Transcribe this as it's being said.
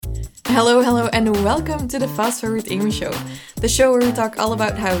Hello, and welcome to the Fast Forward Amy Show, the show where we talk all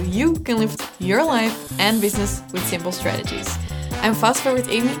about how you can lift your life and business with simple strategies. I'm Fast Forward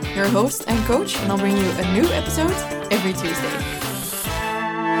Amy, your host and coach, and I'll bring you a new episode every Tuesday.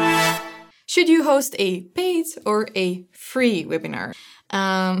 Should you host a paid or a free webinar?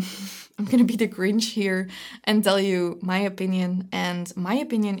 I'm going to be the Grinch here and tell you my opinion. And my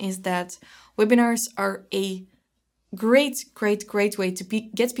opinion is that webinars are a great way to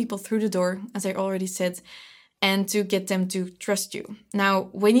get people through the door, as I already said, and to get them to trust you. Now,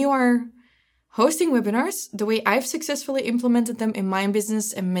 when you are hosting webinars, the way I've successfully implemented them in my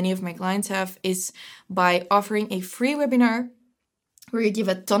business and many of my clients have is by offering a free webinar where you give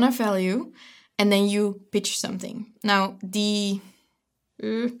a ton of value and then you pitch something. Now, the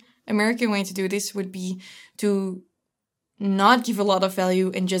American way to do this would be to not give a lot of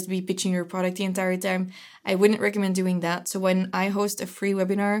value and just be pitching your product the entire time. I wouldn't recommend doing that. So when I host a free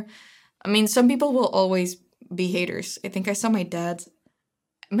webinar, some people will always be haters. I think I saw my dad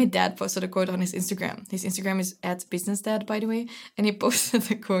posted a quote on his Instagram. His Instagram is @businessdad, by the way. And he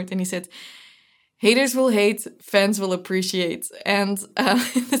posted a quote and he said, "Haters will hate, fans will appreciate." And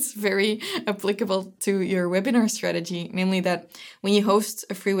it's very applicable to your webinar strategy, namely that when you host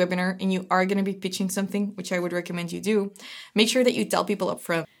a free webinar and you are going to be pitching something, which I would recommend you do, make sure that you tell people up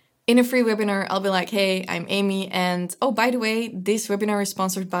front. In a free webinar, I'll be like, "Hey, I'm Amy, and oh, by the way, this webinar is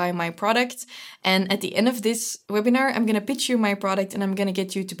sponsored by my product. And at the end of this webinar, I'm going to pitch you my product and I'm going to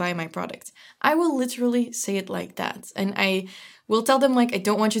get you to buy my product." I will literally say it like that. And I will tell them, I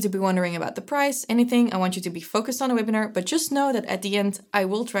don't want you to be wondering about the price, anything. I want you to be focused on a webinar, but just know that at the end, I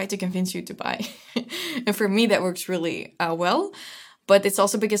will try to convince you to buy. And for me, that works really well. But it's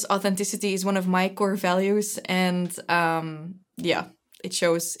also because authenticity is one of my core values. And it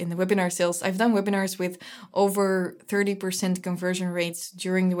shows in the webinar sales. I've done webinars with over 30% conversion rates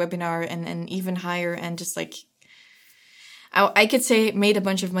during the webinar and even higher. And just I could say made a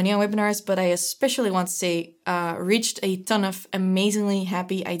bunch of money on webinars, but I especially want to say reached a ton of amazingly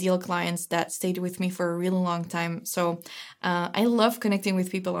happy, ideal clients that stayed with me for a really long time. So I love connecting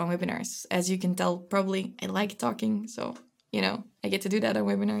with people on webinars. As you can tell, probably I like talking. So, I get to do that on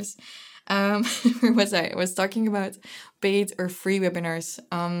webinars. Where was I? I was talking about paid or free webinars.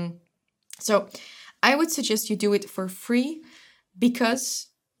 So I would suggest you do it for free because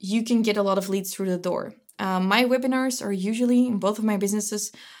you can get a lot of leads through the door. My webinars are usually, in both of my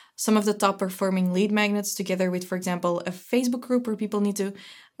businesses, some of the top performing lead magnets together with, for example, a Facebook group where people need to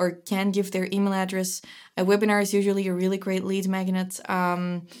or can give their email address. A webinar is usually a really great lead magnet.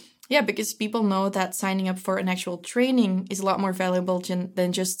 Because people know that signing up for an actual training is a lot more valuable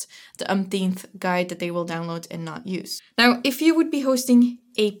than just the umpteenth guide that they will download and not use. Now, if you would be hosting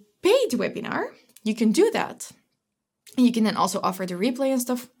a paid webinar, you can do that. You can then also offer the replay and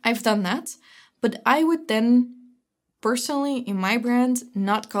stuff. I've done that. But I would then, personally, in my brand,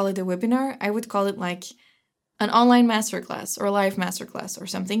 not call it a webinar. I would call it an online masterclass or a live masterclass or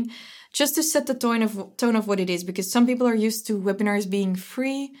something, just to set the tone of what it is, because some people are used to webinars being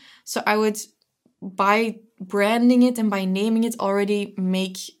free. So I would, by branding it and by naming it, already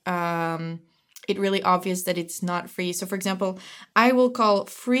make it really obvious that it's not free. So for example, I will call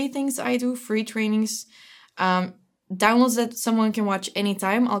free things I do, free trainings, downloads that someone can watch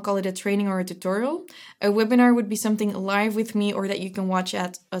anytime. I'll call it a training or a tutorial. A webinar would be something live with me or that you can watch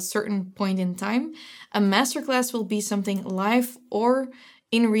at a certain point in time. A masterclass will be something live or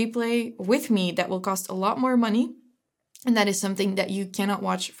in replay with me that will cost a lot more money. And that is something that you cannot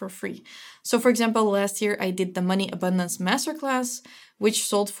watch for free. So for example, last year I did the Money Abundance Masterclass, which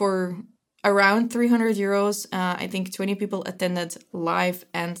sold for around 300 euros. I think 20 people attended live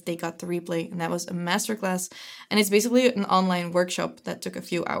and they got the replay, and that was a masterclass. And it's basically an online workshop that took a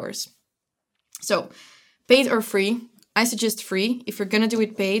few hours. So paid or free? I suggest free. If you're going to do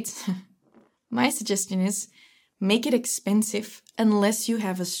it paid, my suggestion is make it expensive unless you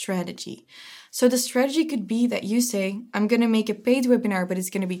have a strategy. So the strategy could be that you say, I'm going to make a paid webinar, but it's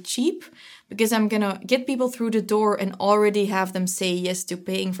going to be cheap because I'm going to get people through the door and already have them say yes to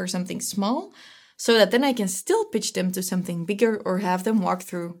paying for something small, so that then I can still pitch them to something bigger or have them walk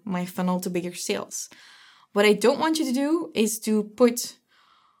through my funnel to bigger sales. What I don't want you to do is to put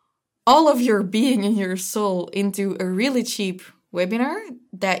all of your being and your soul into a really cheap webinar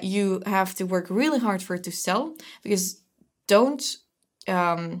that you have to work really hard for to sell, because don't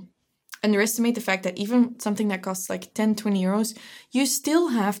underestimate the fact that even something that costs 10, 20 euros, you still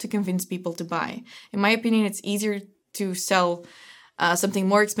have to convince people to buy. In my opinion, it's easier to sell something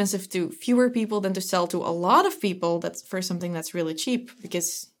more expensive to fewer people than to sell to a lot of people for something that's really cheap,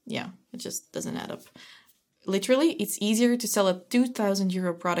 because it just doesn't add up. literally, it's easier to sell a 2,000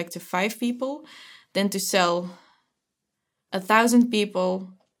 euro product to 5 people than to sell 1,000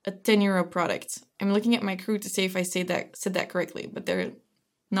 people a 10 euro product. I'm looking at my crew to see if I said that correctly, but they're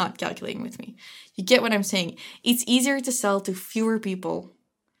not calculating with me. You get what I'm saying? It's easier to sell to fewer people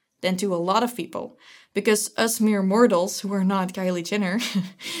than to a lot of people, because us mere mortals who are not Kylie Jenner,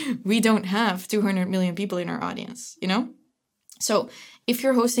 we don't have 200 million people in our audience, you know? So if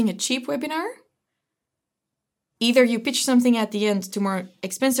you're hosting a cheap webinar, either you pitch something at the end to more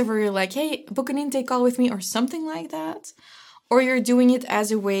expensive, or you're like, hey, book an intake call with me or something like that. Or you're doing it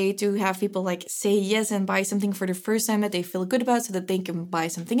as a way to have people like say yes and buy something for the first time that they feel good about so that they can buy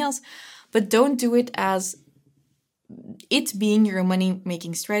something else. But don't do it as it being your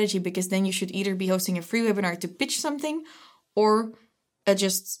money-making strategy, because then you should either be hosting a free webinar to pitch something or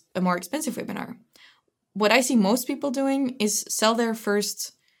just a more expensive webinar. What I see most people doing is sell their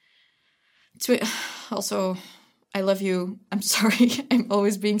first... Also, I love you. I'm sorry. I'm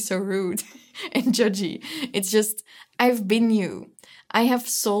always being so rude and judgy. It's just, I've been you. I have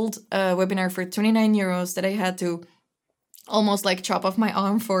sold a webinar for 29 euros that I had to almost like chop off my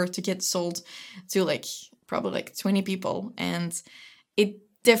arm for to get sold to like probably like 20 people. And it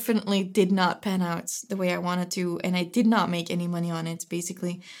definitely did not pan out the way I wanted to. And I did not make any money on it.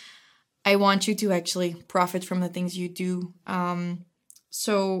 Basically, I want you to actually profit from the things you do.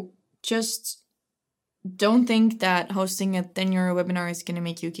 So just don't think that hosting a 10 euro webinar is going to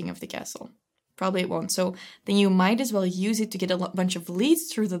make you king of the castle. Probably it won't. So then you might as well use it to get a bunch of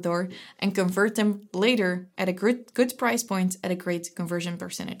leads through the door and convert them later at a good price point at a great conversion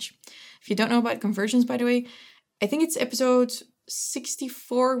percentage. If you don't know about conversions, by the way, I think it's episode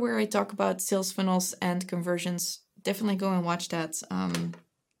 64 where I talk about sales funnels and conversions. Definitely go and watch that.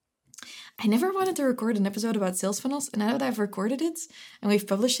 I never wanted to record an episode about sales funnels, and now that I've recorded it and we've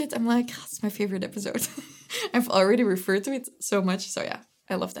published it, I'm like, oh, it's my favorite episode. I've already referred to it so much. So yeah,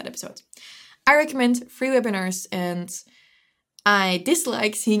 I love that episode. I recommend free webinars, and I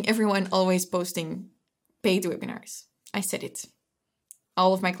dislike seeing everyone always posting paid webinars. I said it.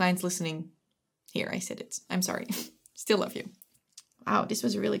 All of my clients listening here, I said it. I'm sorry. Still love you. Wow, this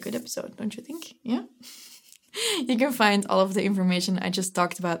was a really good episode, don't you think? Yeah? You can find all of the information I just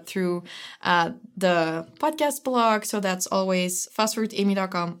talked about through the podcast blog. So that's always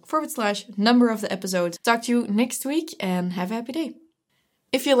fastforwardamy.com/number of the episode. Talk to you next week and have a happy day.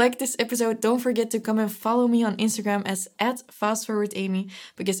 If you like this episode, don't forget to come and follow me on Instagram as @fastforwardamy,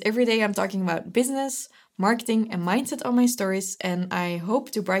 because every day I'm talking about business, marketing, and mindset on my stories, and I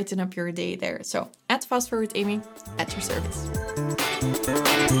hope to brighten up your day there. So @fastforwardamy, at your service.